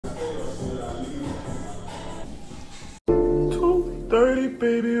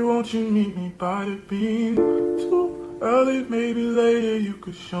baby, won't you meet me by the beam? Too early, maybe later, you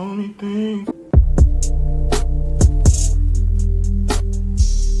could show me things.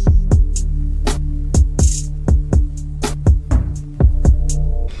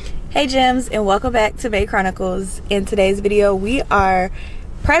 Hey gems, and welcome back to Bae Chronicles. In today's video we are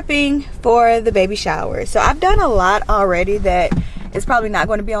prepping for the baby shower. So I've done a lot already that is probably not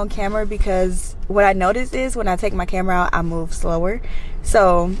going to be on camera, because what I noticed is when I take my camera out I move slower.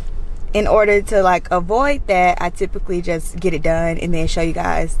 So in order to like avoid that, I typically just get it done and then show you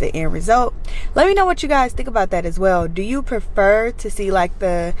guys the end result. Let me know what you guys think about that as well. Do you prefer to see like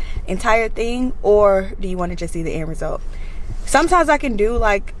the entire thing, or do you want to just see the end result? Sometimes I can do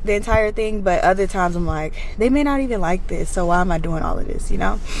like the entire thing, but other times I'm like, they may not even like this, so why am I doing all of this, you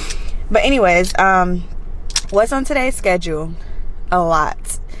know? But anyways, what's on today's schedule? A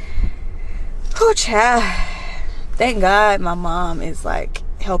lot. Oh child, thank God my mom is like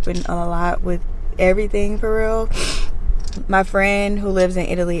helping a lot with everything for real. My friend who lives in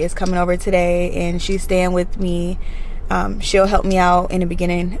Italy is coming over today and she's staying with me. She'll help me out in the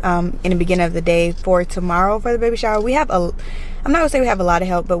beginning of the day for tomorrow for the baby shower. We have I'm not gonna say we have a lot of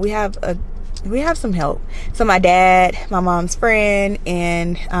help, but we have some help. So my dad, my mom's friend,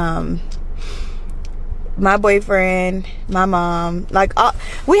 and my boyfriend, my mom, like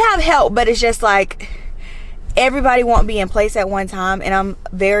we have help, but it's just like everybody won't be in place at one time, and I'm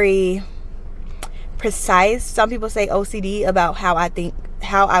very precise. Some people say OCD about how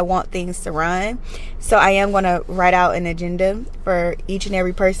I want things to run. So I am going to write out an agenda for each and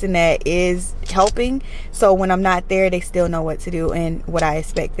every person that is helping, so when I'm not there they still know what to do and what I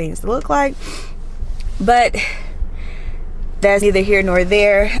expect things to look like. But that's neither here nor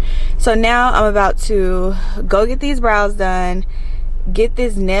there. So now I'm about to go get these brows done, get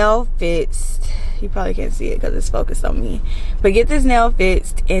this nail fixed. You probably can't see it because it's focused on me, but get this nail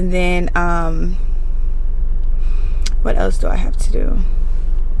fixed, and then what else do I have to do?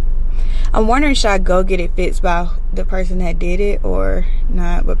 I'm wondering, should I go get it fixed by the person that did it or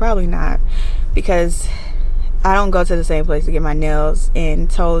not? But probably not, because I don't go to the same place to get my nails and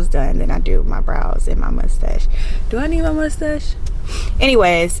toes done than I do my brows and my mustache. Do I need my mustache?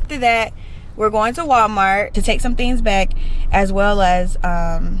 Anyways, after that, we're going to Walmart to take some things back, as well as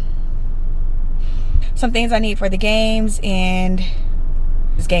some things I need for the games and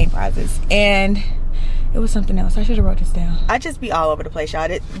this game prizes. And it was something else. I should have wrote this down. I just be all over the place, y'all.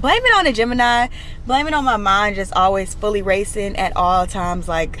 Blame it on the Gemini. Blame it on my mind just always fully racing at all times.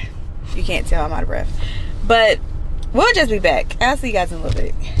 Like, you can't tell I'm out of breath. But we'll just be back. I'll see you guys in a little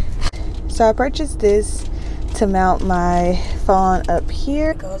bit. So I purchased this to mount my phone up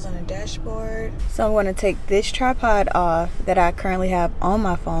here. It goes on the dashboard. So I'm going to take this tripod off that I currently have on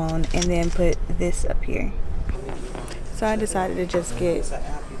my phone and then put this up here. So I decided to just get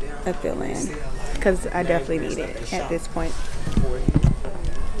a fill-in, because I definitely need it at this point.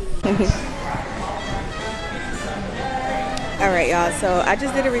 Alright y'all, so I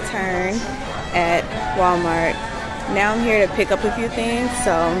just did a return at Walmart. Now I'm here to pick up a few things.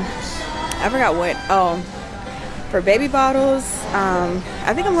 So I forgot what. Oh, for baby bottles,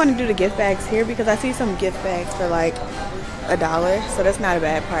 I think I'm going to do the gift bags here, because I see some gift bags for like $1, so that's not a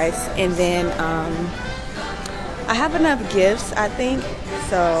bad price. And then I have enough gifts, I think,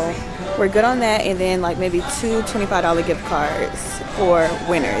 so we're good on that. And then like maybe 2 $25 gift cards for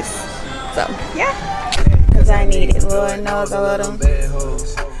winners. So yeah, because I need it. Lord knows I love them.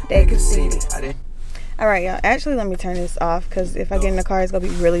 They can see it. Alright y'all, actually let me turn this off, because if I get in the car it's gonna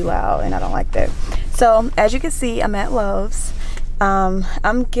be really loud and I don't like that. So as you can see, I'm at Love's.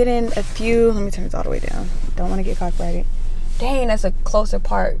 I'm getting a few. Let me turn this all the way down. Don't want to get copyrighted. Dang, that's a closer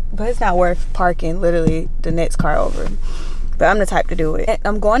park, but it's not worth parking literally the next car over. But I'm the type to do it.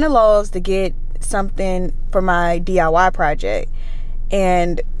 I'm going to Lowe's to get something for my DIY project,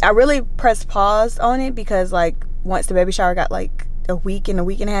 and I really pressed pause on it because like once the baby shower got like a week and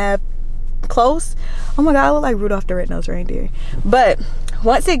a half close, oh my god, I look like Rudolph the Red-Nosed Reindeer. But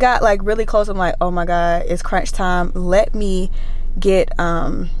once it got like really close, I'm like, oh my god, it's crunch time. Let me get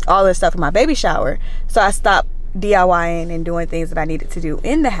all this stuff for my baby shower. So I stopped DIYing and doing things that I needed to do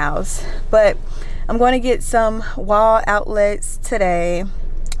in the house. But I'm going to get some wall outlets today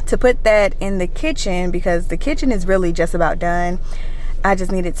to put that in the kitchen, because the kitchen is really just about done. I just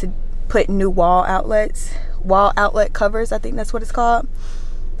needed to put new wall outlet covers, I think that's what it's called.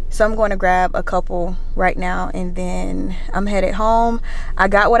 So I'm going to grab a couple right now, and then I'm headed home. I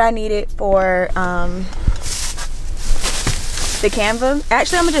got what I needed for the Canva.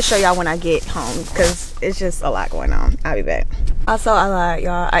 Actually, I'm gonna just show y'all when I get home, because it's just a lot going on. I'll be back. Also, I lied,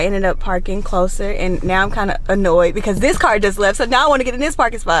 y'all. I ended up parking closer, and now I'm kind of annoyed because this car just left. So now I want to get in this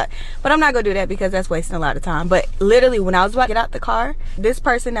parking spot, but I'm not gonna do that because that's wasting a lot of time. But literally, when I was about to get out the car, this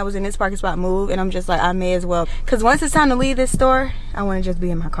person that was in this parking spot moved, and I'm just like, I may as well, because once it's time to leave this store, I want to just be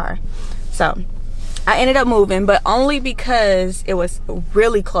in my car. So I ended up moving, but only because it was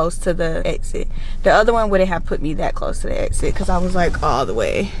really close to the exit. The other one wouldn't have put me that close to the exit because I was like all the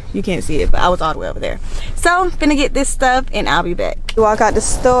way. You can't see it, but I was all the way over there. So I'm finna get this stuff and I'll be back. You walk out the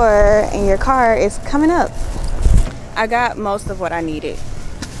store and your car is coming up. I got most of what I needed,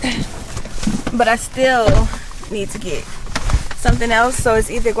 but I still need to get something else. So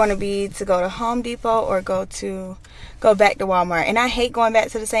it's either going to be to go to Home Depot or go back to Walmart. And I hate going back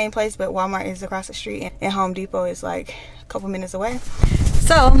to the same place, but Walmart is across the street and Home Depot is like a couple minutes away.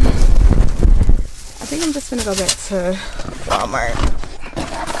 So I think I'm just gonna go back to Walmart.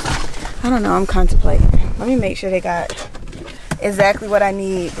 I don't know, I'm contemplating. Let me make sure they got exactly what I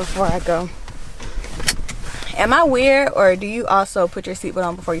need before I go. Am I weird, or do you also put your seatbelt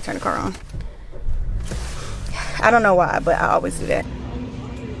on before you turn the car on? I don't know why, but I always do that.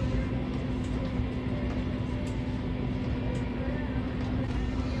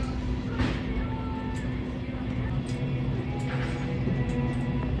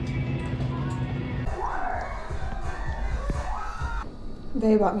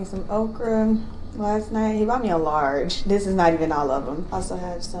 They bought me some okra last night. He bought me a large. This is not even all of them. Also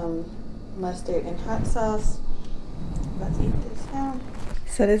had some mustard and hot sauce. I'm about to eat this now.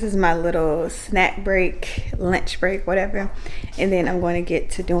 So this is my little snack break, lunch break, whatever. And then I'm going to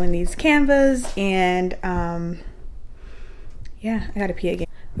get to doing these Canvas, and yeah, I gotta pee again.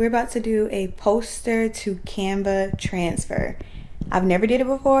 We're about to do a poster to Canva transfer. I've never did it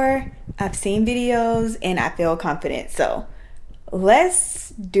before. I've seen videos and I feel confident. So let's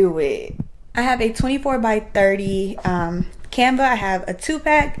do it. I have a 24 by 30 Canva. I have a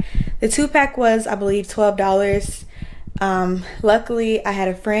 2-pack. The 2-pack was, I believe, $12. Luckily I had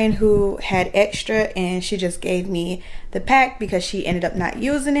a friend who had extra and she just gave me the pack because she ended up not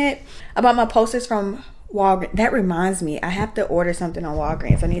using it. I bought my posters from Walgreens. That reminds me, I have to order something on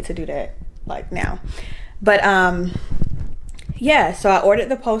Walgreens. I need to do that like now. But yeah, so I ordered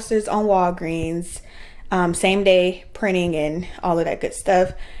the posters on Walgreens, same day printing and all of that good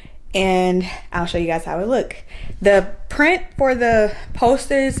stuff, and I'll show you guys how it look. The print for the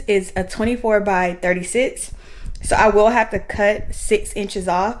posters is a 24 by 36. So I will have to cut 6 inches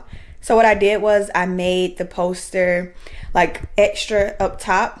off. So what I did was I made the poster like extra up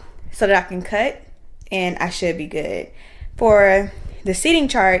top so that I can cut, and I should be good. For the seating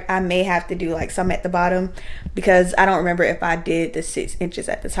chart, I may have to do like some at the bottom because I don't remember if I did the 6 inches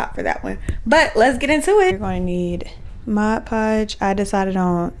at the top for that one. But let's get into it. We're going to need Mod Podge. I decided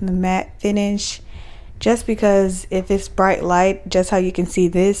on the matte finish just because if it's bright light, just how you can see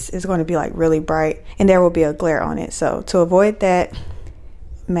this is going to be like really bright and there will be a glare on it. So to avoid that,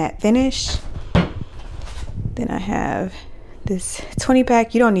 matte finish. Then I have this 20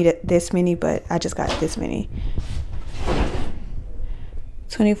 pack. You don't need it this many, but I just got this many.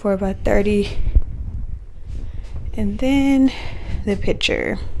 24 by 30. And then the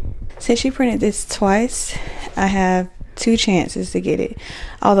picture. Since she printed this twice, I have 2 chances to get it,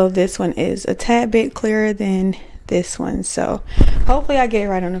 although this one is a tad bit clearer than this one, so hopefully I get it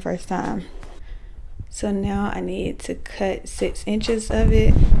right on the first time. So now I need to cut 6 inches of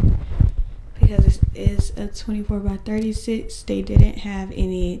it because it is a 24 by 36. They didn't have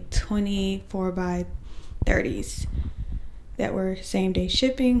any 24 by 30s that were same day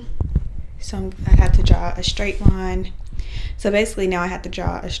shipping, so I have to draw a straight line. So basically now I have to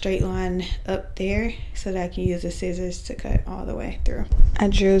draw a straight line up there so that I can use the scissors to cut all the way through. I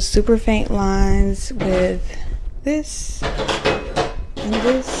drew super faint lines with this and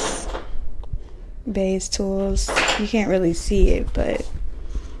this base tools. You can't really see it, but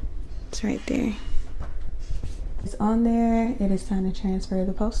it's right there. It's on there. It is time to transfer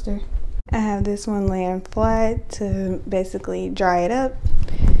the poster. I have this one laying flat to basically dry it up.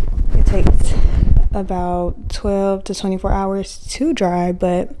 It takes about 12 to 24 hours to dry,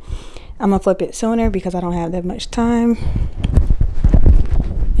 but I'm gonna flip it sooner because I don't have that much time.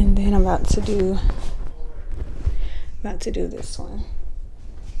 And then I'm about to do this one.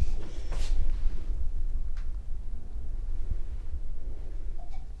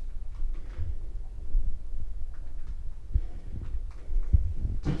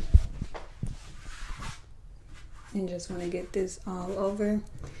 And just want to get this all over.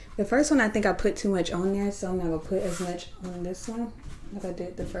 The first one, I think I put too much on there, so I'm not gonna put as much on this one like I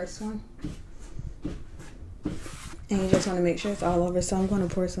did the first one. And you just want to make sure it's all over, so I'm going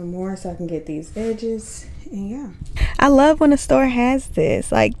to pour some more so I can get these edges. And yeah, I love when a store has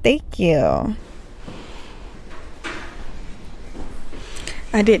this. Like, thank you.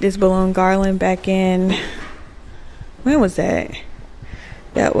 I did this balloon garland back in, when was that?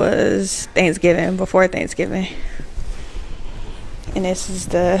 That was Thanksgiving, before Thanksgiving. And this is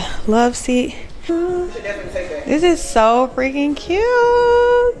the love seat. This is so freaking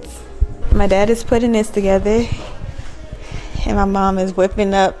cute. My dad is putting this together. And my mom is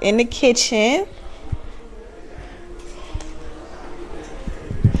whipping up in the kitchen.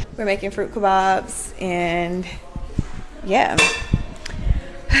 We're making fruit kebabs and yeah.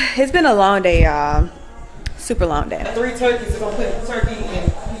 It's been a long day, y'all. Super long day. 3 turkeys, we're gonna put turkey in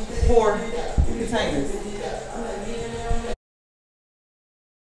 4 containers.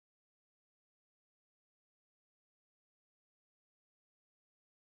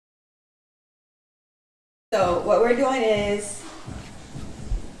 So what we're doing is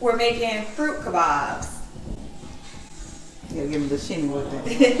we're making fruit kebabs. You gotta give him the shimmy with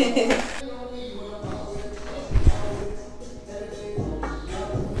it.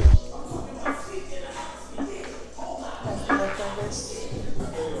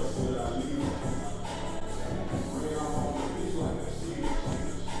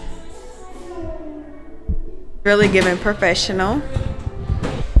 Really giving professional.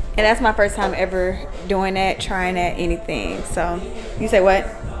 And that's my first time ever doing that, trying that, anything. So, you say what?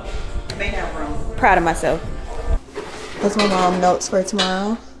 They have room. Proud of myself. That's my mom notes for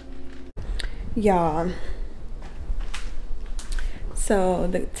tomorrow. Y'all. So,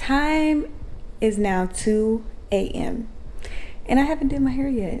 the time is now 2 a.m. And I haven't did my hair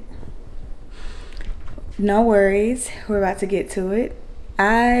yet. No worries. We're about to get to it.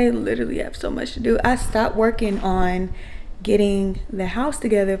 I literally have so much to do. I stopped working on getting the house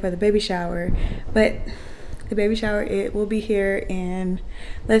together for the baby shower, but the baby shower, it will be here in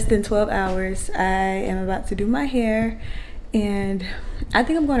less than 12 hours. I am about to do my hair, and I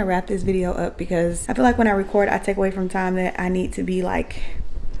think I'm going to wrap this video up because I feel like when I record, I take away from time that I need to be like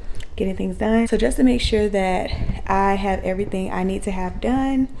getting things done. So just to make sure that I have everything I need to have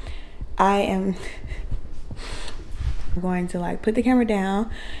done, I am going to like put the camera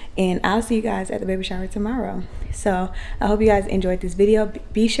down, and I'll see you guys at the baby shower tomorrow. So I hope you guys enjoyed this video.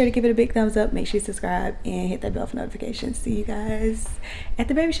 Be sure to give it a big thumbs up, make sure you subscribe, and hit that bell for notifications. See you guys at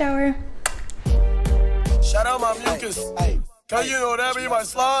the baby shower. Shout out my mucus. Hey, can you know that be my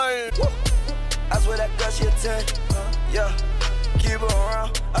slime? I swear that girl she a 10. Yeah, keep her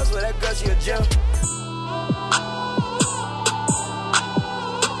around. I swear that girl she a gem.